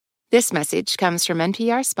This message comes from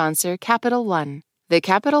NPR sponsor Capital One. The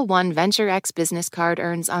Capital One Venture X business card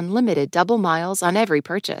earns unlimited double miles on every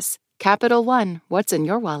purchase. Capital One, what's in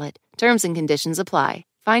your wallet? Terms and conditions apply.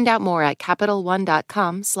 Find out more at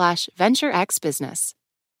CapitalOne.com/VentureXBusiness.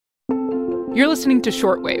 You're listening to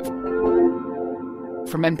Shortwave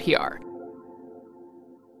from NPR.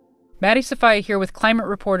 Maddie Safai here with climate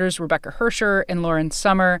reporters Rebecca Hersher and Lauren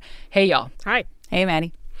Sommer. Hey, y'all. Hi. Hey,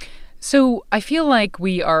 Maddie. So I feel like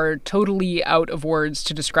we are totally out of words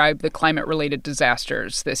to describe the climate-related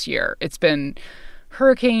disasters this year. It's been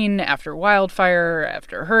hurricane after wildfire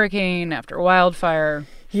after hurricane after wildfire.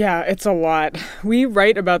 Yeah, it's a lot. We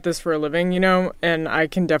write about this for a living, and I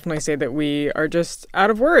can definitely say that we are just out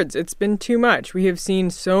of words. It's been too much. We have seen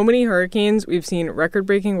so many hurricanes. We've seen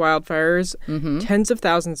record-breaking wildfires. Tens of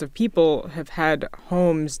thousands of people have had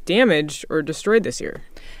homes damaged or destroyed this year.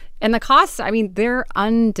 And the costs, they're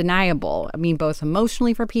undeniable. Both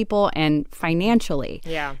emotionally for people and financially.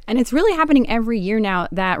 Yeah. And it's really happening every year now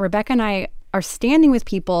that Rebecca and I are standing with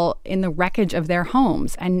people in the wreckage of their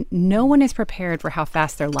homes, and no one is prepared for how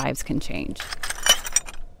fast their lives can change.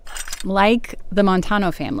 Like the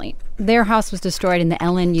Montano family. Their house was destroyed in the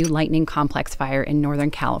LNU Lightning Complex fire in Northern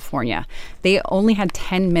California. They only had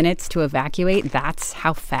 10 minutes to evacuate. That's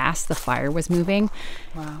how fast the fire was moving.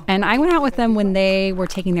 Wow. And I went out with them when they were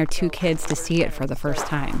taking their two kids to see it for the first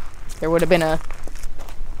time. There would have been a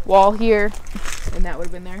wall here, and that would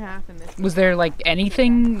have been their half. And this Was there,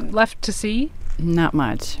 anything left to see? Not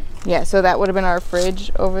much. Yeah, so that would have been our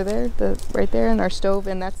fridge over there, right there, and our stove,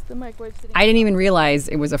 and that's the microwave sitting. I didn't even realize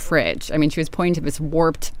it was a fridge. She was pointing to this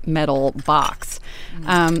warped metal box.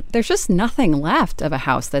 There's just nothing left of a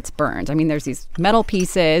house that's burned. There's these metal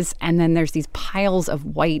pieces, and then there's these piles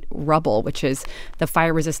of white rubble, which is the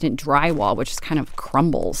fire-resistant drywall, which just kind of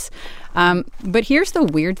crumbles. But here's the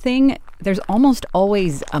weird thing. There's almost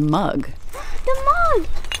always a mug. The mug!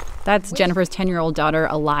 That's Jennifer's 10-year-old daughter,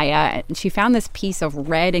 Alaya. And she found this piece of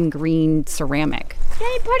red and green ceramic.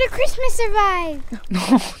 Daddy, part of Christmas survived.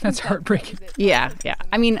 Oh, that's heartbreaking. Yeah.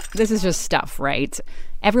 This is just stuff, right?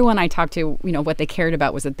 Everyone I talked to, what they cared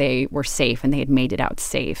about was that they were safe and they had made it out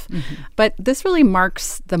safe. But this really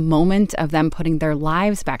marks the moment of them putting their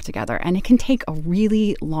lives back together. And it can take a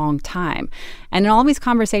really long time. And in all these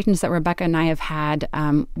conversations that Rebecca and I have had,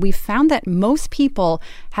 we've found that most people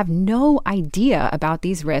have no idea about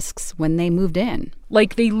these risks when they moved in.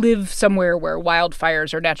 Like they live somewhere where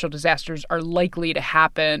wildfires or natural disasters are likely to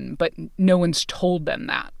happen, but no one's told them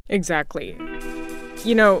that. Exactly.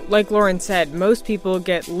 Like Lauren said, most people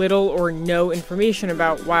get little or no information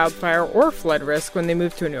about wildfire or flood risk when they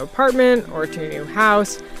move to a new apartment or to a new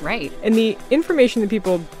house. Right. And the information that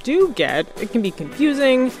people do get, it can be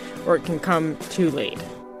confusing or it can come too late.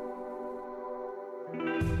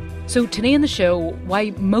 So today on the show, why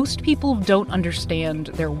most people don't understand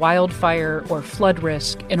their wildfire or flood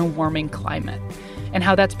risk in a warming climate, and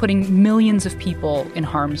how that's putting millions of people in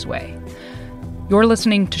harm's way. You're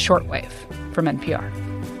listening to Shortwave from NPR.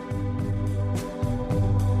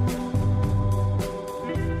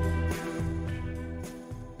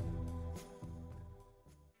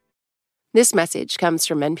 This message comes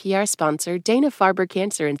from NPR sponsor Dana-Farber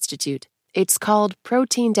Cancer Institute. It's called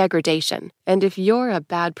protein degradation, and if you're a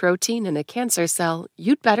bad protein in a cancer cell,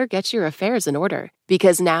 you'd better get your affairs in order.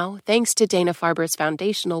 Because now, thanks to Dana-Farber's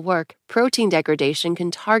foundational work, protein degradation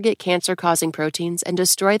can target cancer-causing proteins and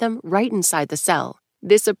destroy them right inside the cell.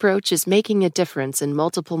 This approach is making a difference in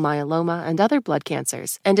multiple myeloma and other blood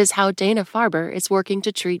cancers, and is how Dana-Farber is working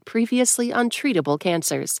to treat previously untreatable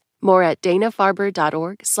cancers. More at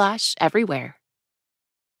danafarber.org/everywhere.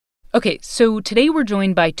 Okay, so today we're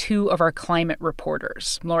joined by two of our climate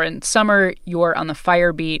reporters. Lauren Sommer, you're on the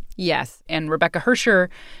fire beat. Yes. And Rebecca Hersher,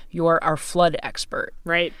 you're our flood expert.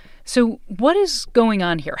 Right. So what is going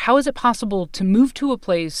on here? How is it possible to move to a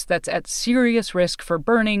place that's at serious risk for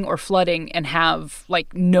burning or flooding and have,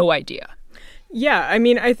 no idea? Yeah,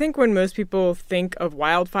 I think when most people think of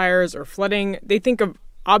wildfires or flooding, they think of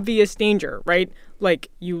obvious danger, right? Like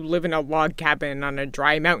you live in a log cabin on a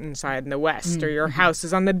dry mountainside in the West, or your house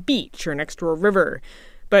is on the beach or next to a river.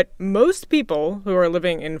 But most people who are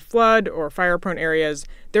living in flood or fire-prone areas,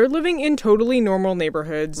 they're living in totally normal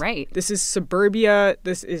neighborhoods. Right. This is suburbia.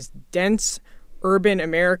 This is dense urban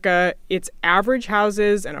America. It's average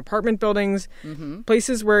houses and apartment buildings,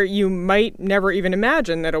 places where you might never even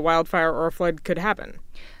imagine that a wildfire or a flood could happen.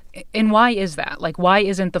 And why is that? Why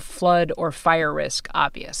isn't the flood or fire risk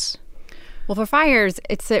obvious? Well, for fires,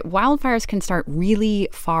 it's that wildfires can start really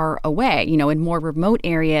far away, in more remote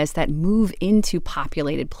areas that move into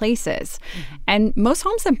populated places. And most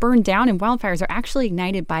homes that burn down in wildfires are actually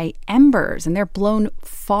ignited by embers, and they're blown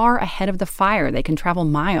far ahead of the fire. They can travel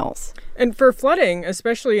miles. And for flooding,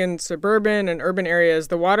 especially in suburban and urban areas,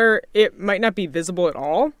 the water, it might not be visible at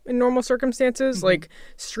all in normal circumstances. Like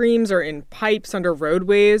streams are in pipes under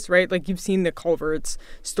roadways, right? Like you've seen the culverts,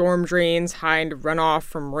 storm drains hide runoff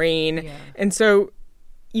from rain. Yeah. And so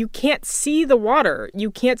you can't see the water.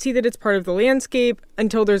 You can't see that it's part of the landscape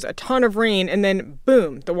until there's a ton of rain. And then,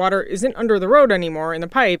 boom, the water isn't under the road anymore in the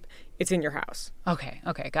pipe. It's in your house. Okay,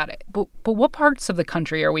 got it. But what parts of the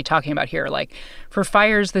country are we talking about here? Like, for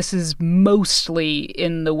fires, this is mostly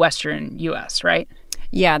in the western U.S., right?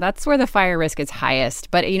 Yeah, that's where the fire risk is highest.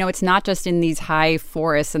 But, it's not just in these high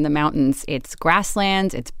forests and the mountains. It's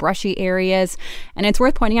grasslands, it's brushy areas. And it's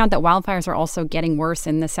worth pointing out that wildfires are also getting worse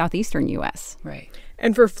in the southeastern U.S. Right.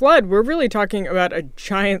 And for flood, we're really talking about a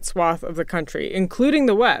giant swath of the country, including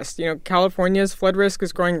the West. California's flood risk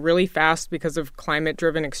is growing really fast because of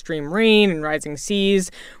climate-driven extreme rain and rising seas.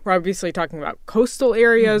 We're obviously talking about coastal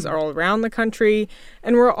areas all around the country.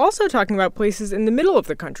 And we're also talking about places in the middle of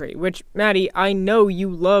the country, which, Maddie, I know you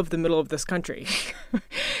love the middle of this country.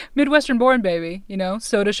 Midwestern born, baby.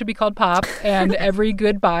 Soda should be called pop, and every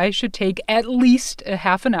goodbye should take at least a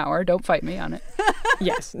half an hour. Don't fight me on it.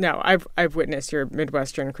 Yes. No, I've witnessed your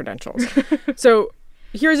Midwestern credentials. So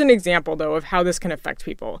here's an example, though, of how this can affect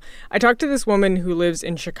people. I talked to this woman who lives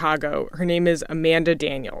in Chicago. Her name is Amanda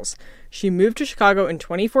Daniels. She moved to Chicago in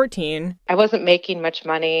 2014. I wasn't making much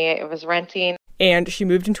money. I was renting. And she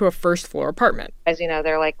moved into a first-floor apartment. As you know,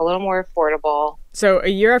 they're like a little more affordable. So a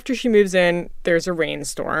year after she moves in, there's a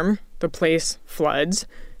rainstorm. The place floods.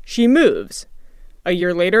 She moves. A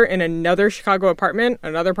year later, in another Chicago apartment,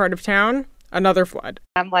 another part of town, another flood.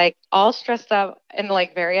 I'm like all stressed up and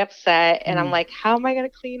like very upset. And I'm like, how am I going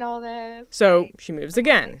to clean all this? So she moves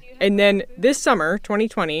again. And then this summer,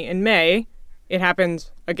 2020, in May, it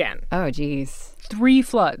happens again. Oh, geez. 3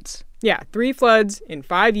 floods. Yeah, 3 floods in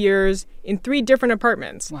 5 years in 3 different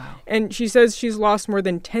apartments. Wow. And she says she's lost more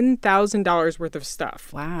than $10,000 worth of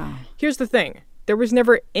stuff. Wow. Here's the thing. There was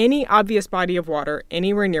never any obvious body of water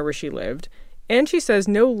anywhere near where she lived. And she says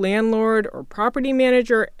no landlord or property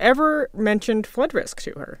manager ever mentioned flood risk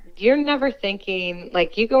to her. You're never thinking,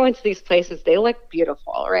 like, you go into these places, they look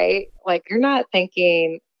beautiful, right? Like, you're not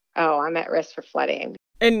thinking, oh, I'm at risk for flooding.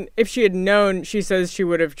 And if she had known, she says she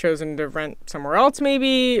would have chosen to rent somewhere else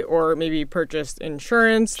maybe, or maybe purchased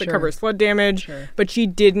insurance that covers flood damage. But she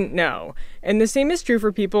didn't know. And the same is true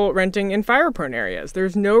for people renting in fire-prone areas.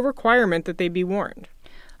 There's no requirement that they be warned.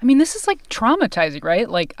 I mean, this is like traumatizing, right?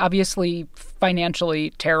 Like, obviously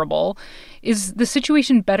financially terrible. Is the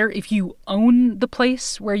situation better if you own the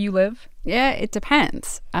place where you live? Yeah, it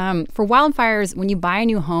depends. For wildfires, when you buy a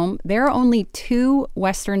new home, there are only 2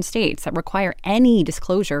 Western states that require any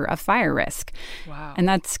disclosure of fire risk. Wow. And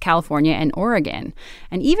that's California and Oregon.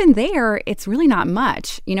 And even there, it's really not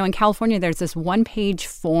much. In California, there's this 1-page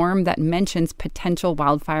form that mentions potential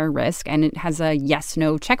wildfire risk, and it has a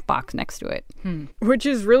yes-no checkbox next to it. Which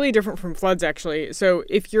is really different from floods, actually. So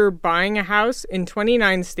if you're buying a house in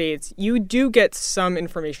 29 states, you do get some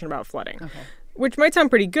information about flooding. Okay. Which might sound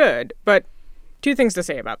pretty good, but 2 things to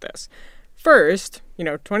say about this. First,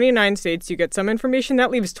 29 states, you get some information. That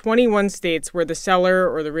leaves 21 states where the seller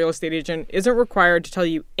or the real estate agent isn't required to tell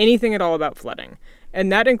you anything at all about flooding. And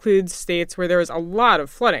that includes states where there is a lot of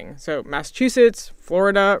flooding. So Massachusetts,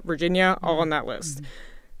 Florida, Virginia, all on that list.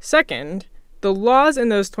 Second, the laws in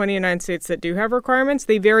those 29 states that do have requirements,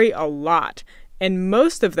 they vary a lot. And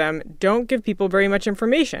most of them don't give people very much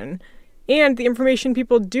information. And the information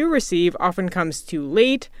people do receive often comes too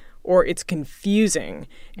late or it's confusing.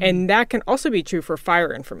 And that can also be true for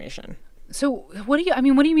fire information. So what do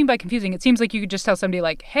you mean by confusing? It seems like you could just tell somebody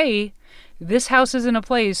like, hey, this house is in a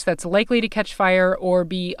place that's likely to catch fire or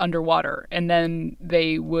be underwater. And then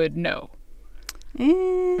they would know.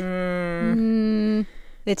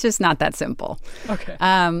 It's just not that simple. Okay.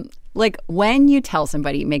 Like when you tell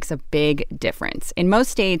somebody makes a big difference. In most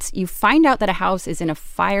states, you find out that a house is in a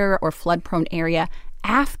fire or flood-prone area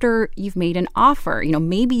after you've made an offer.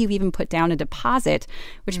 Maybe you've even put down a deposit,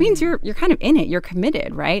 which means you're kind of in it. You're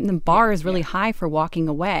committed, right? And the bar is really high for walking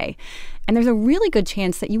away. And there's a really good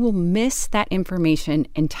chance that you will miss that information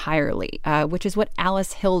entirely, which is what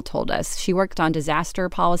Alice Hill told us. She worked on disaster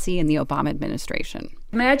policy in the Obama administration.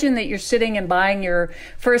 Imagine that you're sitting and buying your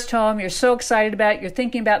first home. You're so excited about it. You're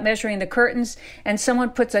thinking about measuring the curtains, and someone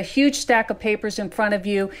puts a huge stack of papers in front of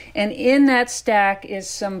you, and in that stack is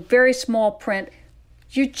some very small print.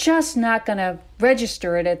 You're just not going to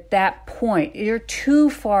register it at that point. You're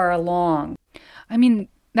too far along. I mean,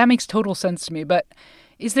 that makes total sense to me, but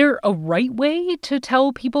is there a right way to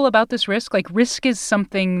tell people about this risk? Like, risk is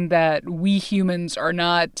something that we humans are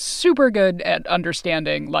not super good at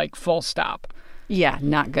understanding, like, full stop. Yeah,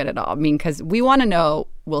 not good at all. I mean, because we want to know,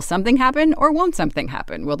 will something happen or won't something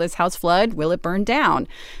happen? Will this house flood? Will it burn down?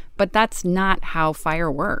 But that's not how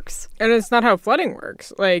fire works. And it's not how flooding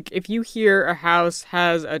works. Like, if you hear a house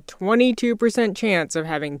has a 22% chance of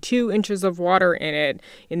having 2 inches of water in it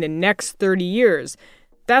in the next 30 years,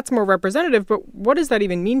 that's more representative, but what does that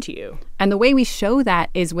even mean to you? And the way we show that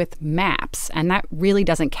is with maps, and that really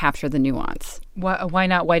doesn't capture the nuance. Why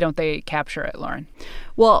not? Why don't they capture it, Lauren?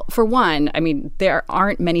 Well, for one, I mean, there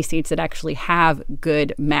aren't many states that actually have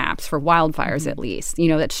good maps for wildfires, at least,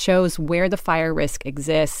 that shows where the fire risk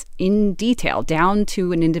exists in detail, down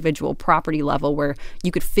to an individual property level where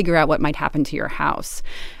you could figure out what might happen to your house.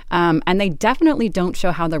 And they definitely don't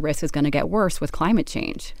show how the risk is going to get worse with climate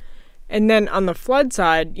change. And then on the flood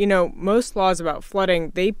side, most laws about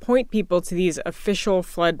flooding, they point people to these official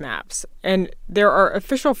flood maps. And there are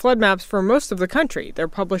official flood maps for most of the country. They're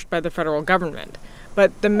published by the federal government.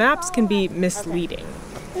 But the maps can be misleading.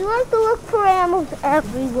 We want to look for animals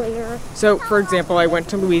everywhere. So, for example, I went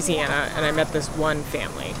to Louisiana and I met this one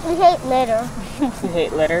family. We hate litter. You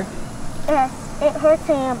hate litter? Yes, it hurts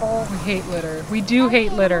animals. We hate litter. We do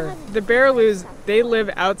hate litter. The Barraloos, they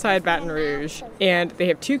live outside Baton Rouge, and they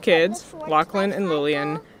have 2 kids, Lachlan and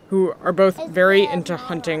Lillian, who are both very into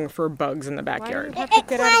hunting for bugs in the backyard. It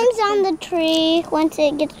climbs on the tree once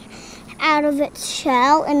it gets out of its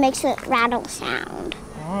shell and makes a rattle sound.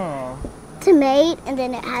 Oh. To mate, and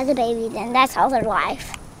then it has a baby, then that's all their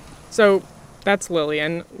life. So that's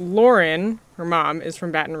Lillian. Lauren, her mom, is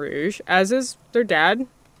from Baton Rouge, as is their dad.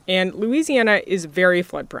 And Louisiana is very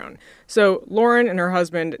flood prone. So Lauren and her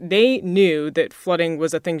husband, they knew that flooding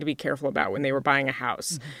was a thing to be careful about when they were buying a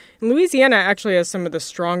house. And Louisiana actually has some of the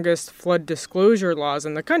strongest flood disclosure laws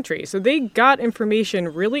in the country. So they got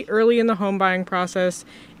information really early in the home buying process,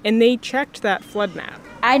 and they checked that flood map.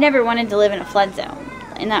 I never wanted to live in a flood zone.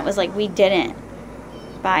 And that was like, we didn't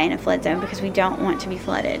buy in a flood zone because we don't want to be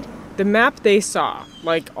flooded. The map they saw,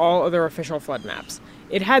 like all other official flood maps,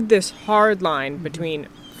 it had this hard line between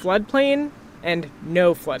floodplain and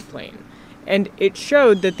no floodplain. And it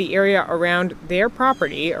showed that the area around their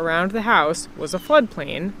property, around the house, was a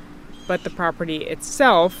floodplain, but the property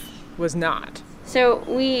itself was not. So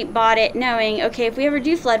we bought it knowing, okay, if we ever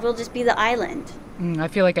do flood, we'll just be the island. I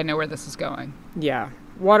feel like I know where this is going. Yeah.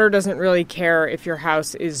 Water doesn't really care if your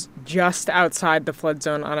house is just outside the flood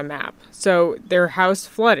zone on a map. So their house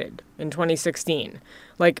flooded in 2016.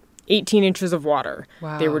 Like 18 inches of water.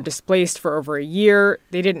 Wow. They were displaced for over a year.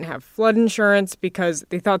 They didn't have flood insurance because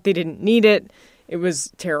they thought they didn't need it. It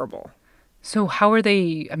was terrible. So how are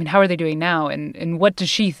they doing now? And what does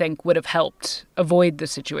she think would have helped avoid the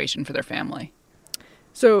situation for their family?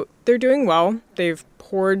 So they're doing well. They've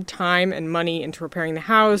poured time and money into repairing the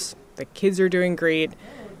house. The kids are doing great.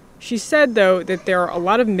 She said, though, that there are a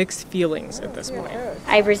lot of mixed feelings at this point.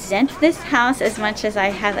 I resent this house as much as I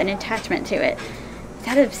have an attachment to it. Is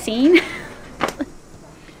that obscene?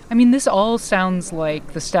 I mean, this all sounds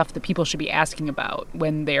like the stuff that people should be asking about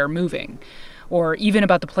when they are moving, or even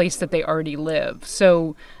about the place that they already live.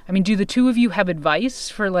 So, I mean, do the two of you have advice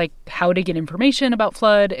for, like, how to get information about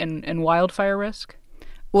flood and wildfire risk?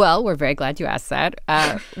 Well, we're very glad you asked that.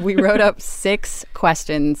 We wrote up 6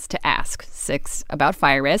 questions to ask, 6 about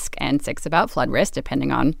fire risk and 6 about flood risk,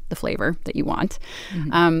 depending on the flavor that you want.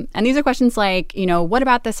 And these are questions like, what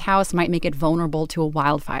about this house might make it vulnerable to a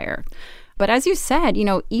wildfire? But as you said,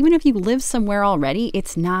 even if you live somewhere already,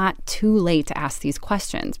 it's not too late to ask these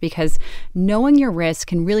questions because knowing your risk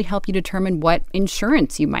can really help you determine what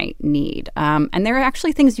insurance you might need. And there are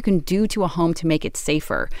actually things you can do to a home to make it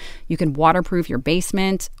safer. You can waterproof your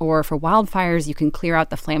basement, or for wildfires, you can clear out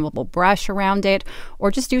the flammable brush around it, or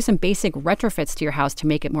just do some basic retrofits to your house to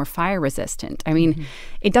make it more fire resistant. I mean,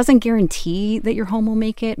 it doesn't guarantee that your home will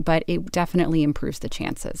make it, but it definitely improves the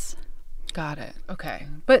chances. Got it. Okay.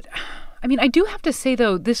 But I mean, I do have to say,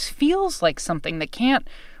 though, this feels like something that can't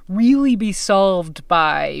really be solved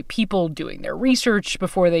by people doing their research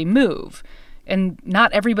before they move. And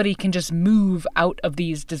not everybody can just move out of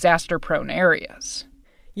these disaster-prone areas.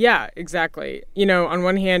 Yeah, exactly. On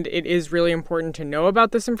one hand, it is really important to know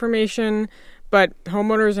about this information, But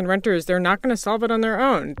homeowners and renters, they're not going to solve it on their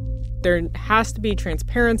own. There has to be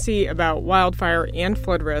transparency about wildfire and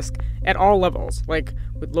flood risk at all levels, like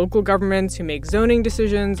with local governments who make zoning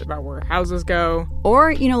decisions about where houses go.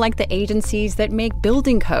 Or, like the agencies that make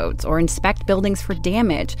building codes or inspect buildings for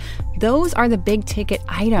damage. Those are the big ticket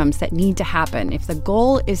items that need to happen if the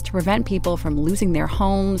goal is to prevent people from losing their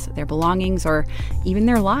homes, their belongings, or even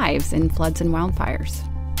their lives in floods and wildfires.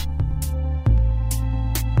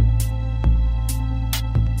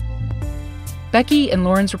 Becky and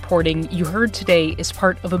Lauren's reporting you heard today is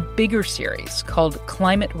part of a bigger series called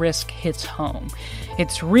Climate Risk Hits Home.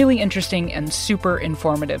 It's really interesting and super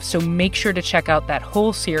informative, so make sure to check out that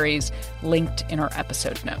whole series linked in our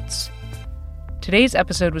episode notes. Today's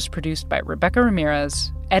episode was produced by Rebecca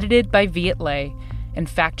Ramirez, edited by Viet Le, and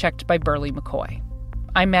fact-checked by Burley McCoy.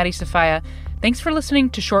 I'm Maddie Sofia. Thanks for listening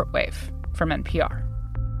to Shortwave from NPR.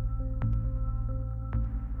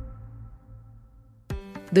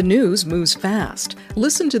 The news moves fast.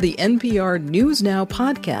 Listen to the NPR News Now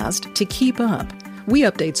podcast to keep up. We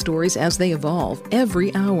update stories as they evolve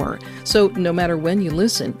every hour. So no matter when you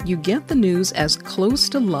listen, you get the news as close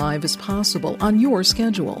to live as possible on your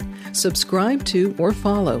schedule. Subscribe to or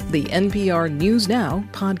follow the NPR News Now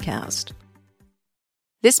podcast.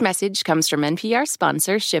 This message comes from NPR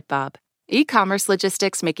sponsor ShipBob. E-commerce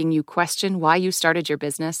logistics making you question why you started your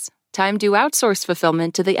business? Time to outsource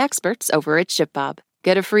fulfillment to the experts over at ShipBob.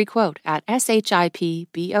 Get a free quote at shipbob.com.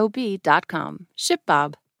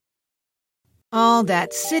 ShipBob. All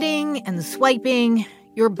that sitting and swiping,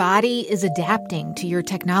 your body is adapting to your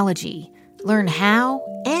technology. Learn how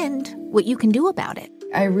and what you can do about it.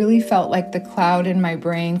 I really felt like the cloud in my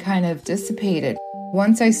brain kind of dissipated.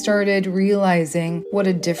 Once I started realizing what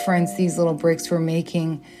a difference these little breaks were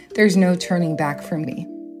making, there's no turning back for me.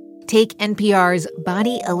 Take NPR's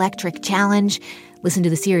Body Electric Challenge. Listen to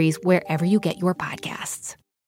the series wherever you get your podcasts.